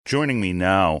Joining me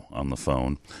now on the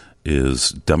phone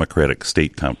is Democratic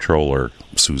State Comptroller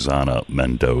Susana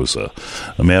Mendoza.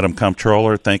 Madam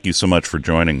Comptroller, thank you so much for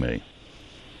joining me.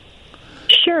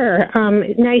 Sure.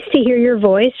 Nice to hear your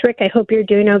voice, Rick. I hope you're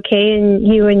doing okay, and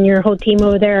you and your whole team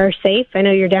over there are safe. I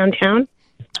know you're downtown.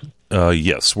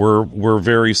 Yes, we're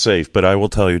very safe, but I will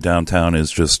tell you, downtown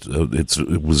is just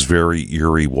it was very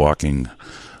eerie walking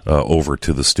over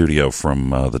to the studio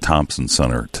from the Thompson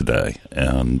Center today,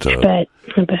 and I bet.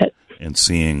 And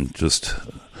seeing just,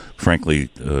 frankly,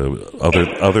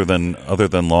 other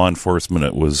than law enforcement,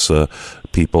 it was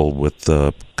people with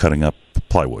cutting up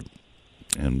plywood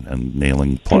and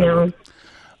nailing plywood.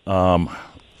 Yeah.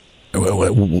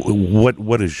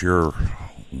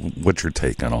 What's your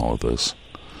take on all of this?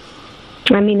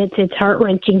 I mean, it's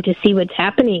heart-wrenching to see what's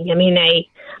happening. I mean, I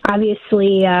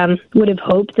obviously would have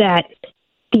hoped that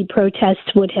the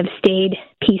protests would have stayed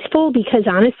peaceful, because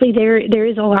honestly, there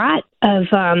is a lot of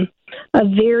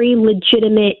very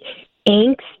legitimate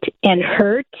angst and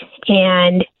hurt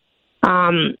and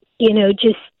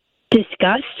just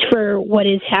disgust for what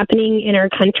is happening in our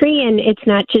country. And it's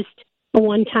not just a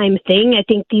one-time thing. I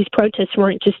think these protests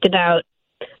weren't just about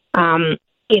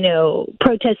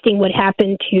protesting what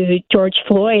happened to George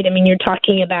Floyd. I mean, you're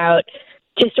talking about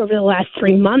just over the last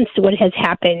 3 months, what has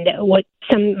happened, what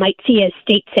some might see as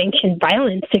state-sanctioned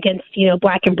violence against,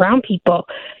 Black and brown people.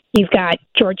 You've got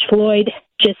George Floyd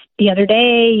just the other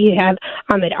day. You have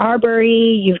Ahmaud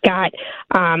Arbery. You've got,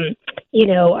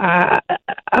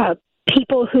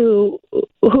 people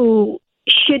who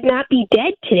should not be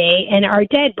dead today and are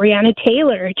dead. Breonna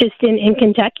Taylor just in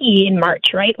Kentucky in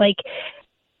March, right? Like,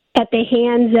 at the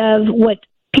hands of what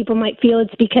people might feel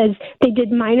it's because they did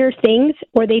minor things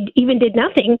or they even did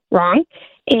nothing wrong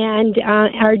and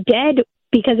are dead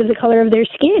because of the color of their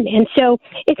skin. And so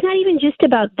it's not even just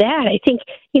about that. I think,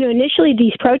 initially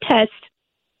these protests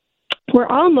were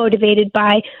all motivated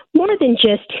by more than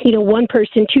just, one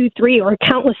person, two, three, or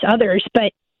countless others,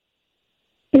 but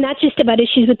not just about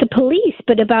issues with the police,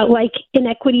 but about like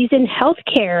inequities in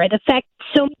healthcare, the fact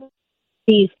so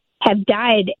many have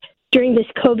died during this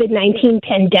COVID-19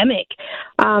 pandemic,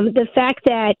 the fact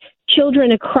that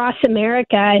children across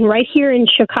America and right here in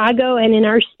Chicago and in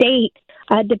our state,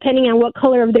 depending on what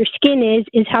color of their skin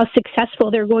is how successful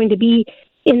they're going to be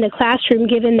in the classroom,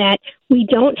 given that we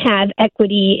don't have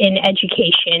equity in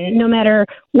education, no matter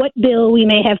what bill we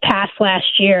may have passed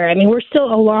last year. I mean, we're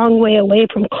still a long way away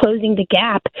from closing the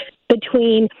gap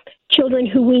between children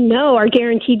who we know are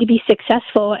guaranteed to be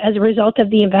successful as a result of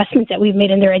the investments that we've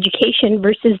made in their education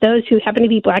versus those who happen to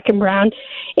be Black and brown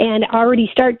and already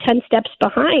start 10 steps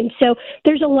behind. So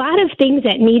there's a lot of things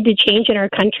that need to change in our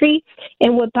country.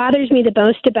 And what bothers me the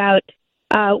most about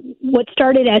what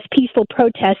started as peaceful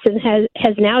protests and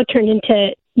has now turned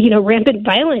into, rampant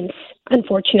violence,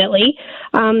 unfortunately,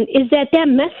 is that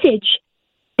message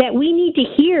that we need to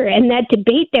hear and that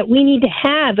debate that we need to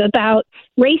have about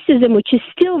racism, which is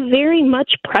still very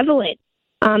much prevalent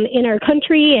in our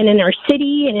country and in our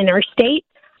city and in our state,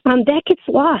 that gets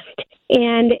lost.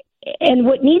 And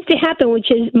what needs to happen, which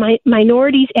is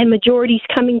minorities and majorities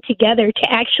coming together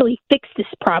to actually fix this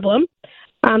problem,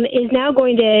 is now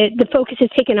the focus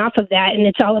is taken off of that, and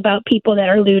it's all about people that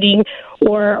are looting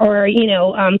or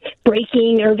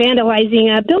breaking or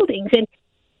vandalizing buildings. And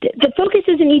the focus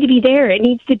doesn't need to be there. It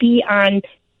needs to be on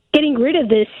getting rid of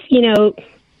this,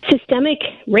 systemic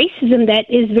racism that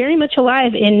is very much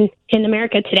alive in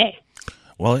America today.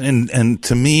 Well, and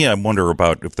to me, I wonder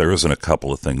about if there isn't a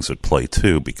couple of things at play,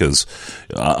 too, because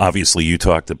obviously you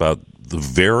talked about the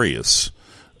various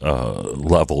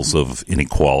levels of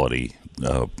inequality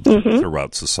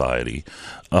throughout society.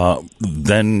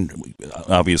 Then,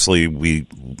 obviously, we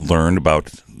learned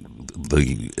about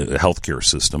the healthcare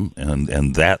system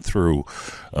and that through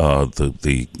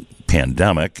the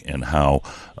pandemic and how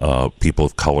people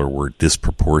of color were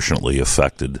disproportionately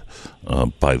affected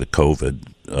by the COVID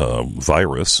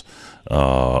virus,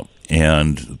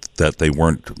 and that they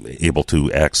weren't able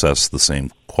to access the same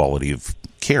quality of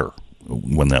care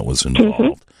when that was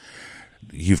involved.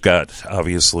 You've got,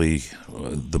 obviously,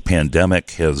 the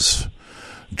pandemic has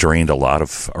drained a lot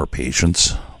of our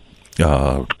patience.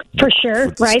 For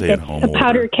sure, right? The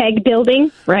powder keg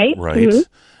building, right? Right. Mm-hmm.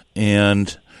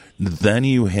 And then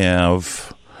you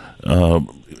have,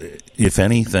 if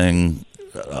anything,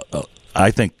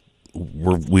 I think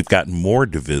we've gotten more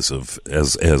divisive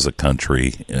as a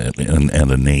country and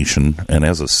a nation and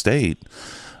as a state,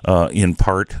 in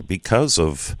part because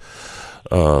of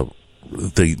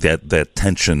that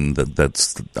tension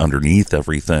that's underneath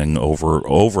everything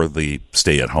over the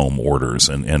stay-at-home orders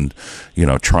and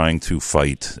trying to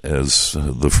fight, as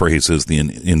the phrase is, the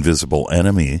invisible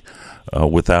enemy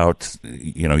without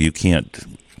you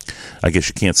can't. I guess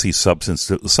you can't see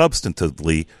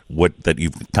substantively that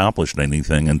you've accomplished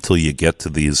anything until you get to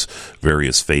these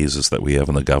various phases that we have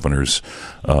in the governor's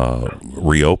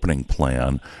reopening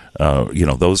plan.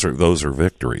 Those are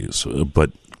victories, but.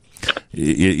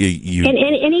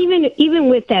 And even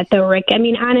with that, though, Rick, I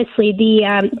mean, honestly,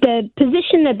 the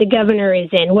position that the governor is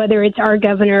in, whether it's our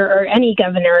governor or any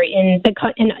governor in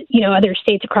other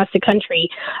states across the country,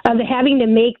 of having to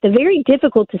make the very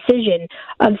difficult decision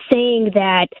of saying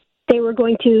that they were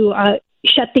going to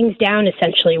shut things down,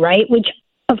 essentially, right? Which,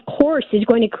 of course, is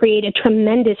going to create a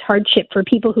tremendous hardship for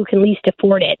people who can least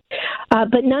afford it.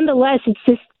 But nonetheless,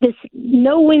 it's this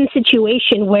no-win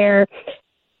situation where,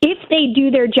 if they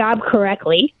do their job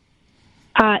correctly,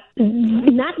 not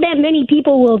that many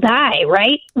people will die,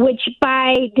 right? Which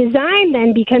by design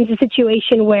then becomes a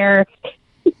situation where,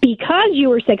 because you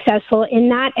were successful in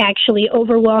not actually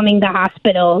overwhelming the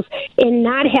hospitals, in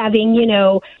not having,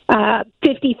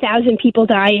 50,000 people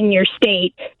die in your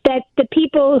state, that the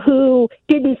people who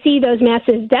didn't see those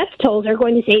massive death tolls are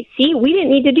going to say, see, we didn't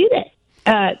need to do this.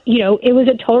 It was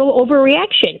a total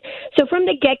overreaction. So from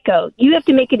the get-go, you have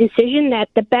to make a decision that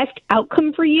the best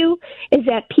outcome for you is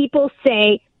that people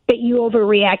say that you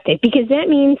overreacted, because that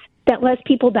means that less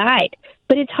people died.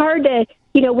 But it's hard to,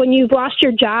 when you've lost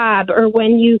your job or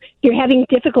when you're having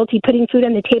difficulty putting food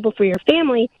on the table for your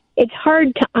family, it's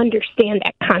hard to understand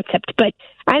that concept. But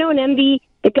I don't envy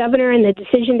the governor and the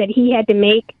decision that he had to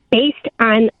make based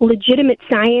on legitimate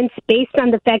science, based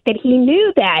on the fact that he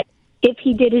knew that if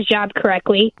he did his job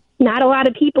correctly, not a lot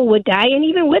of people would die. And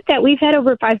even with that, we've had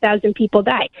over 5,000 people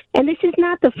die. And this is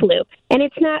not the flu. And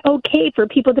it's not okay for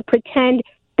people to pretend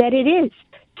that it is.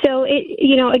 So,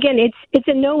 again, it's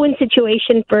a no-win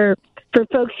situation for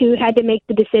folks who had to make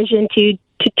the decision to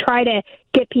try to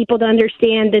get people to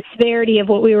understand the severity of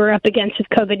what we were up against with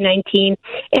COVID-19.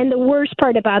 And the worst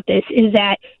part about this is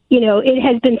that, it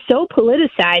has been so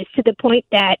politicized to the point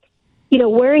that,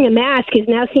 wearing a mask is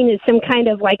now seen as some kind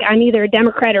of like, I'm either a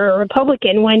Democrat or a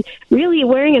Republican, when really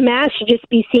wearing a mask should just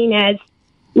be seen as,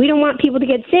 we don't want people to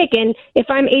get sick. And if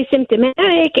I'm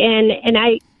asymptomatic and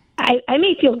I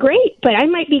may feel great, but I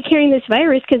might be carrying this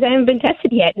virus because I haven't been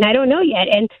tested yet and I don't know yet.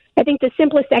 And I think the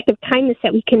simplest act of kindness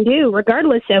that we can do,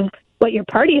 regardless of what your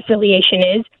party affiliation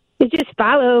is just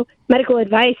follow medical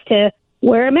advice to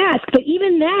wear a mask. But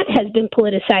even that has been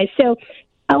politicized. So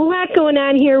a lot going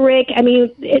on here, Rick. I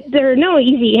mean, there are no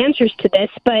easy answers to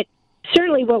this, but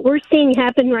certainly what we're seeing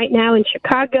happen right now in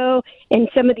Chicago and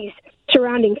some of these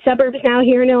surrounding suburbs now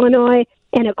here in Illinois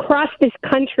and across this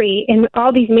country in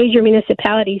all these major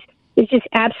municipalities is just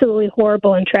absolutely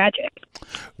horrible and tragic.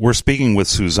 We're speaking with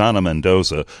Susana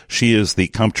Mendoza. She is the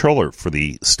comptroller for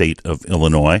the state of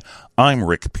Illinois. I'm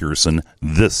Rick Pearson.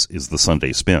 This is the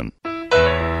Sunday Spin.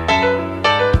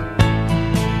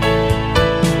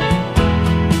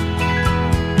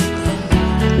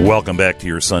 Welcome back to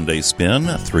your Sunday Spin.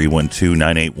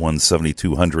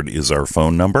 312-981-7200 is our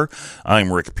phone number.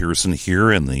 I'm Rick Pearson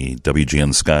here in the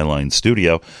WGN Skyline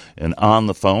studio. And on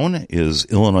the phone is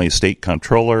Illinois State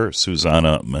Comptroller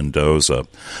Susana Mendoza.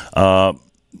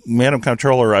 Madam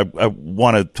Comptroller, I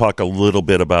want to talk a little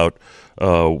bit about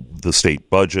the state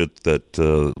budget that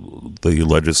the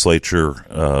legislature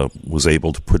was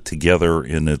able to put together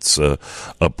in its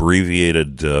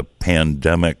abbreviated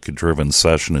pandemic-driven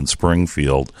session in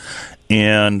Springfield.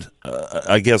 And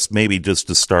I guess maybe just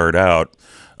to start out,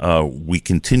 we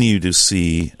continue to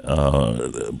see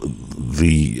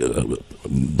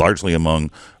largely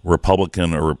among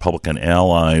Republican or Republican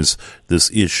allies,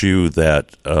 this issue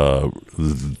that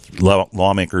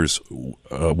lawmakers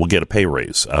will get a pay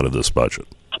raise out of this budget.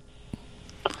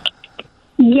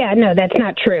 Yeah, no, that's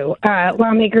not true.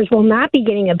 Lawmakers will not be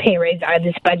getting a pay raise out of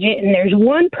this budget, and there's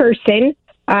one person,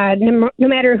 no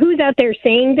matter who's out there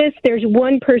saying this, there's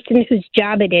one person whose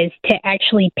job it is to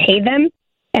actually pay them,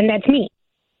 and that's me.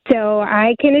 So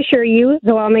I can assure you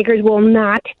the lawmakers will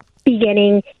not be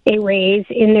getting a raise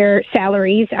in their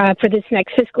salaries for this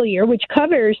next fiscal year, which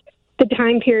covers the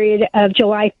time period of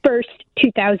July 1st,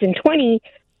 2020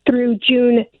 through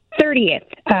June 30th,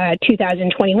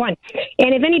 2021.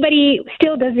 And if anybody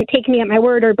still doesn't take me at my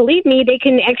word or believe me, they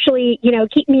can actually,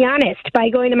 keep me honest by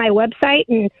going to my website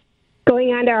and going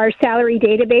onto our salary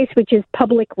database, which is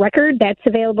public record. That's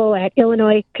available at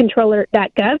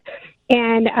illinoiscontroller.gov.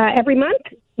 And every month,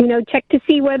 check to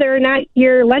see whether or not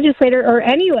your legislator, or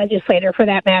any legislator for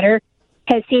that matter,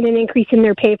 has seen an increase in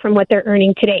their pay from what they're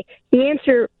earning today? The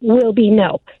answer will be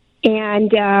no.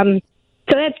 And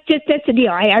so that's the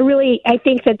deal. I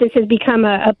think that this has become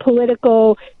a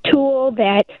political tool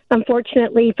that,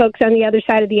 unfortunately, folks on the other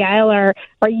side of the aisle are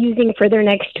using for their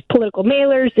next political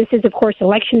mailers. This is, of course,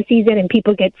 election season, and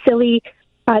people get silly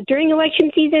during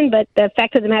election season. But the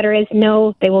fact of the matter is,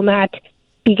 no, they will not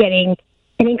be getting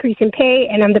an increase in pay,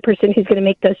 and I'm the person who's going to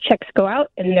make those checks go out,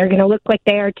 and they're going to look like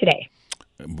they are today.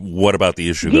 What about the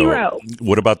issue, though?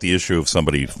 What about the issue of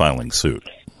somebody filing suit?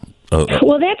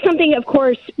 Well, that's something, of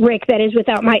course, Rick, that's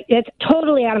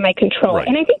totally out of my control. Right.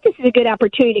 And I think this is a good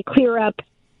opportunity to clear up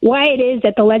why it is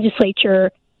that the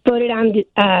legislature voted on,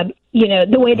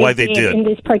 the way they did in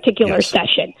this particular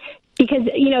session. Because,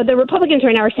 the Republicans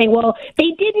right now are saying, well,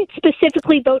 they didn't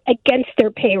specifically vote against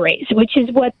their pay raise, which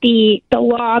is what the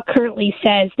law currently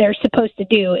says they're supposed to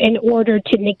do in order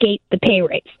to negate the pay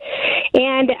raise.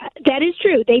 And that is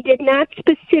true. They did not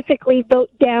specifically vote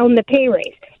down the pay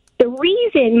raise. The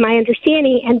reason, my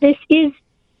understanding, and this is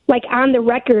like on the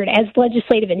record as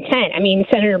legislative intent. I mean,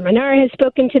 Senator Menard has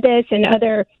spoken to this, and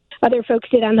other folks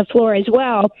did on the floor as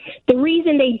well. The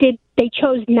reason they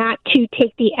chose not to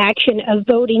take the action of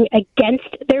voting against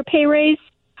their pay raise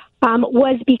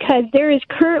was because there is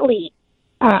currently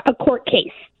a court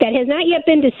case that has not yet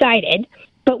been decided,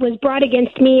 but was brought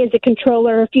against me as a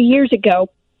controller a few years ago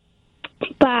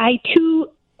by two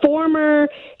former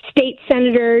state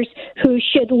senators who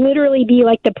should literally be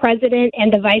like the president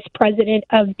and the vice president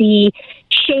of the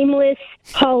shameless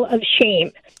Hall of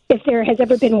Shame, if there has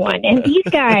ever been one. And these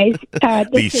guys...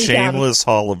 the shameless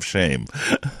Hall of Shame.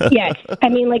 Yes. I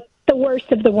mean, like the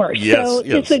worst of the worst. Yes, so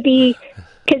yes. This would be...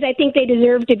 because I think they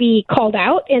deserve to be called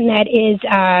out, and that is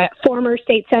former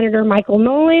state senator Michael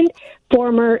Noland,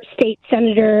 former state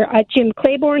senator James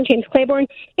Claiborne,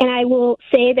 and I will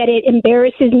say that it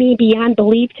embarrasses me beyond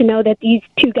belief to know that these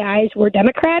two guys were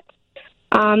Democrats,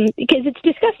 because it's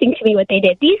disgusting to me what they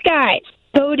did. These guys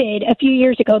voted a few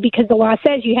years ago because the law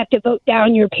says you have to vote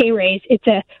down your pay raise. It's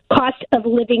a cost of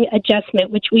living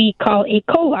adjustment, which we call a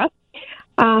COLA.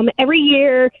 Every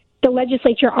year, the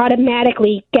legislature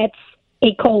automatically gets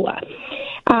a COLA.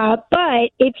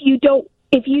 But if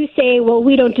you say, well,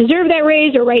 we don't deserve that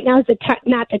raise, or right now is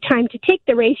not the time to take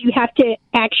the raise, you have to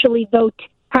actually vote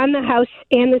on the House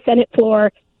and the Senate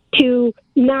floor to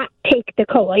not take the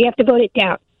COLA. You have to vote it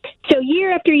down. So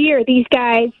year after year, these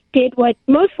guys did what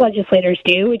most legislators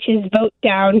do, which is vote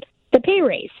down the pay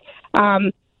raise.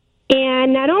 And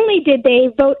not only did they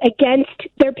vote against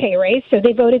their pay raise, so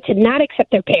they voted to not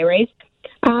accept their pay raise,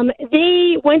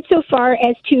 they went so far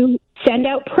as to send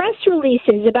out press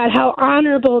releases about how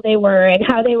honorable they were and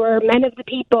how they were men of the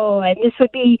people, and this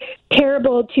would be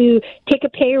terrible to take a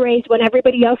pay raise when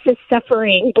everybody else is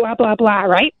suffering, blah, blah, blah,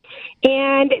 right?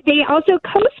 And they also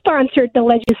co-sponsored the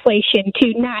legislation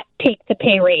to not take the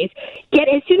pay raise. Yet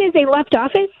as soon as they left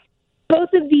office, both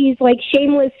of these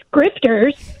shameless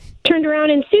grifters turned around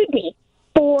and sued me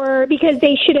because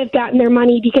they should have gotten their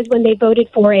money, because when they voted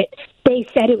for it, they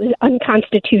said it was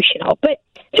unconstitutional. But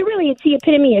so really, it's the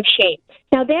epitome of shame.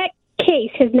 Now, that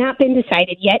case has not been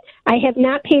decided yet. I have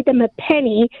not paid them a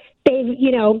penny.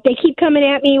 They keep coming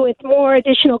at me with more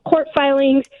additional court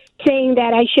filings, saying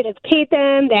that I should have paid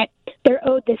them, that they're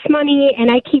owed this money,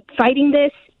 and I keep fighting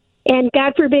this. And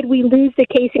God forbid we lose the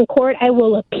case in court, I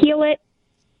will appeal it.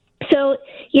 So,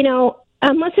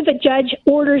 unless if a judge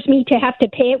orders me to have to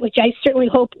pay it, which I certainly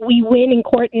hope we win in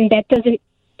court and that doesn't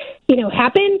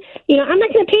happen, I'm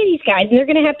not going to pay these guys, and they're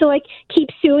going to have to keep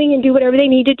suing and do whatever they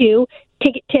need to do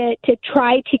to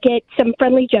try to get some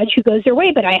friendly judge who goes their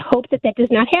way. But I hope that does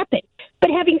not happen. But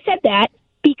having said that,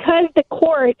 because the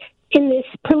court in this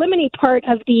preliminary part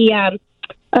of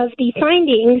the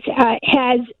findings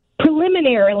has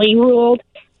preliminarily ruled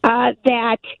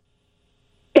that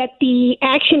the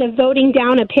action of voting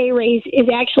down a pay raise is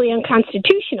actually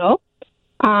unconstitutional.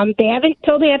 They haven't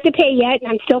told me I have to pay yet,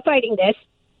 and I'm still fighting this.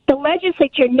 The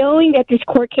legislature, knowing that this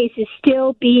court case is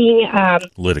still being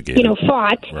litigated,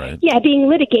 fought, right. Being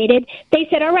litigated, they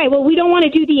said, all right, well, we don't want to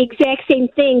do the exact same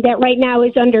thing that right now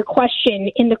is under question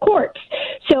in the courts.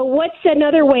 So what's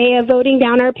another way of voting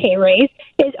down our pay raise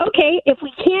is, okay, if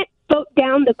we can't vote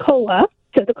down the COLA,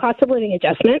 so the cost of living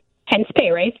adjustment, hence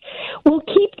pay raise, we'll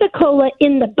keep the COLA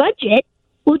in the budget,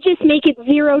 we'll just make it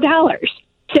 $0.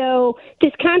 So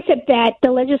this concept that the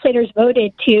legislators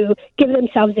voted to give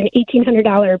themselves an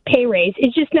 $1,800 pay raise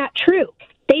is just not true.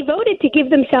 They voted to give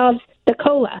themselves the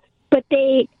COLA, but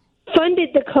they funded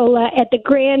the COLA at the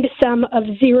grand sum of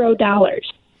 $0.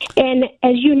 And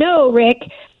as you know, Rick,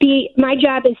 my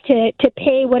job is to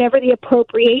pay whatever the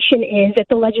appropriation is that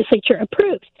the legislature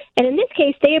approves. And in this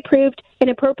case, they approved an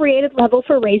appropriated level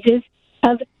for raises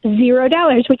of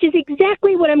 $0, which is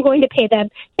exactly what I'm going to pay them.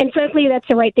 And frankly, that's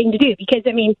the right thing to do because,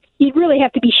 I mean, you'd really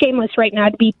have to be shameless right now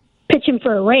to be pitching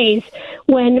for a raise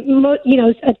when,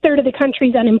 a third of the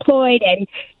country's unemployed and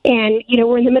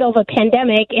we're in the middle of a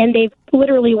pandemic and they've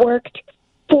literally worked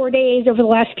 4 days over the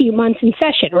last few months in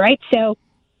session, right? So,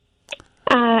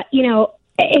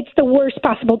 it's the worst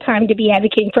possible time to be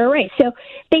advocating for a raise. So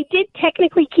they did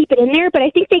technically keep it in there, but I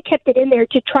think they kept it in there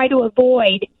to try to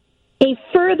avoid a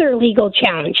further legal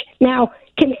challenge. Now,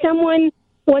 can someone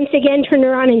once again turn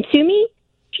around and sue me?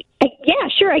 Yeah,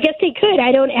 sure, I guess they could.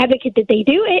 I don't advocate that they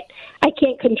do it. I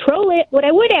can't control it. What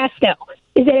I would ask, though,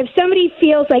 is that if somebody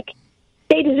feels like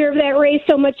they deserve that raise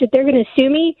so much that they're going to sue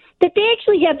me, that they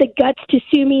actually have the guts to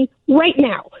sue me right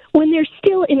now when they're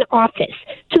still in office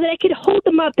so that I could hold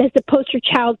them up as the poster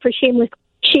child for shameless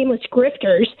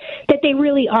grifters that they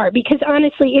really are. Because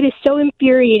honestly, it is so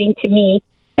infuriating to me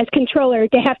as controller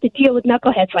to have to deal with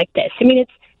knuckleheads like this. I mean,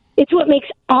 it's what makes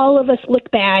all of us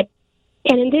look bad.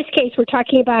 And in this case, we're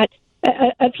talking about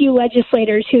a few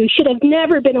legislators who should have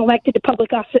never been elected to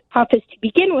public office to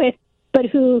begin with, but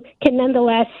who can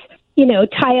nonetheless,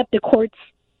 tie up the courts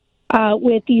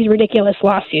with these ridiculous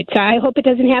lawsuits. I hope it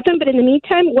doesn't happen. But in the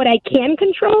meantime, what I can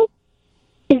control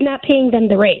is not paying them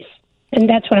the raise. And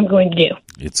that's what I'm going to do.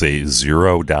 It's a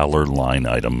 $0 line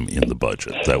item in the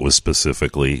budget that was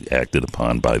specifically acted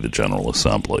upon by the General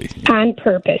Assembly. On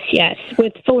purpose, yes,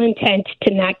 with full intent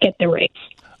to not get the raise.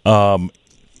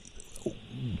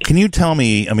 Can you tell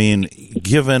me,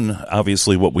 given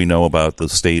obviously what we know about the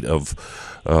state of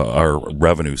our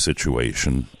revenue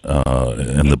situation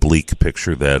and the bleak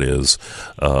picture that is,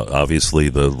 obviously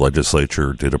the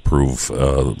legislature did approve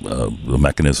the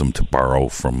mechanism to borrow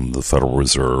from the Federal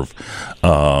Reserve.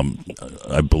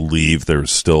 I believe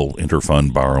there's still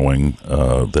interfund borrowing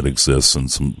that exists and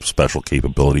some special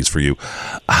capabilities for you.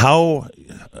 How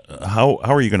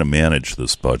are you going to manage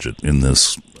this budget in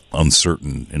this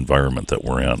uncertain environment that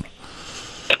we're in?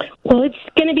 Well, it's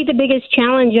going to be the biggest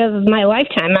challenge of my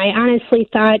lifetime. I honestly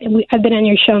thought, I've been on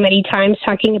your show many times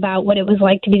talking about what it was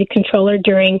like to be the controller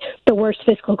during the worst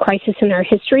fiscal crisis in our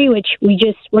history, which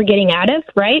we're getting out of,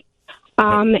 right?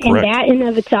 And that in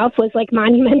of itself was like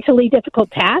monumentally difficult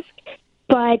task.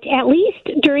 But at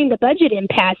least during the budget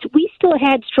impasse, we still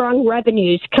had strong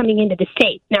revenues coming into the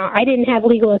state. Now, I didn't have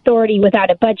legal authority without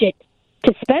a budget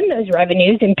to spend those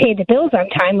revenues and pay the bills on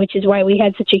time, which is why we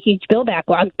had such a huge bill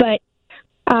backlog. But,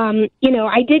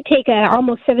 I did take a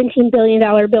almost $17 billion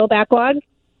bill backlog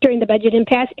during the budget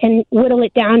impasse and whittle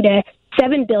it down to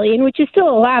 $7 billion, which is still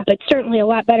a lot, but certainly a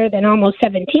lot better than almost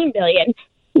 $17 billion.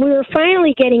 We were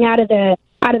finally getting out of the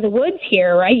woods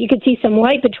here, right? You could see some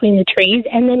light between the trees,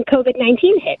 and then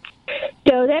COVID-19 hits.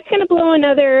 So that's going to blow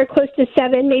another close to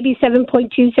maybe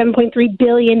 $7.2, $7.3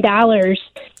 billion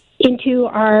into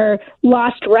our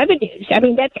lost revenues. I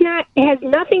mean, it has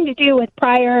nothing to do with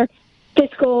prior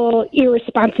fiscal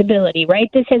irresponsibility, right?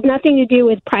 This has nothing to do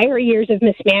with prior years of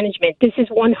mismanagement. This is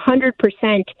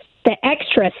 100% the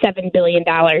extra $7 billion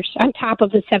on top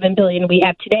of the $7 billion we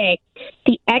have today.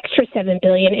 The extra $7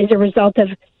 billion is a result of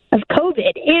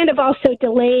COVID and of also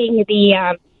delaying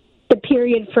the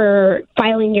period for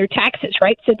filing your taxes,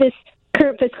 right? So this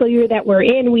current fiscal year that we're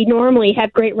in, we normally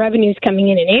have great revenues coming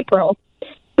in April,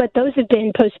 but those have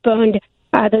been postponed.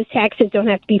 Those taxes don't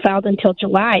have to be filed until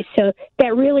July. So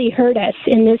that really hurt us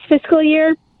in this fiscal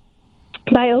year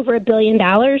by over $1 billion.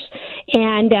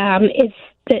 And it's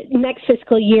the next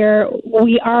fiscal year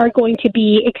we are going to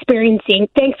be experiencing,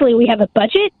 thankfully we have a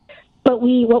budget, but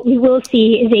what we will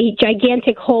see is a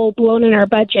gigantic hole blown in our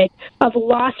budget of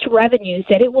lost revenues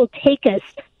that it will take us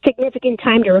significant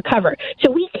time to recover.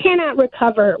 So we cannot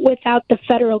recover without the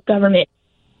federal government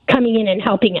coming in and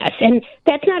helping us. And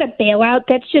that's not a bailout.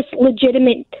 That's just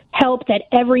legitimate help that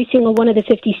every single one of the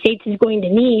 50 states is going to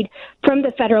need from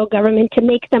the federal government to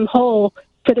make them whole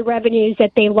for the revenues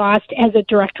that they lost as a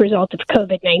direct result of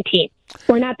COVID-19.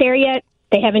 We're not there yet.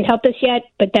 They haven't helped us yet,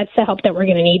 but that's the help that we're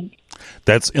going to need.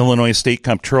 That's Illinois State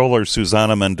Comptroller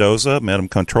Susana Mendoza. Madam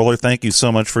Comptroller, thank you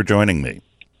so much for joining me.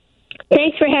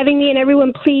 Thanks for having me, and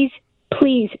everyone, please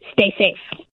stay safe.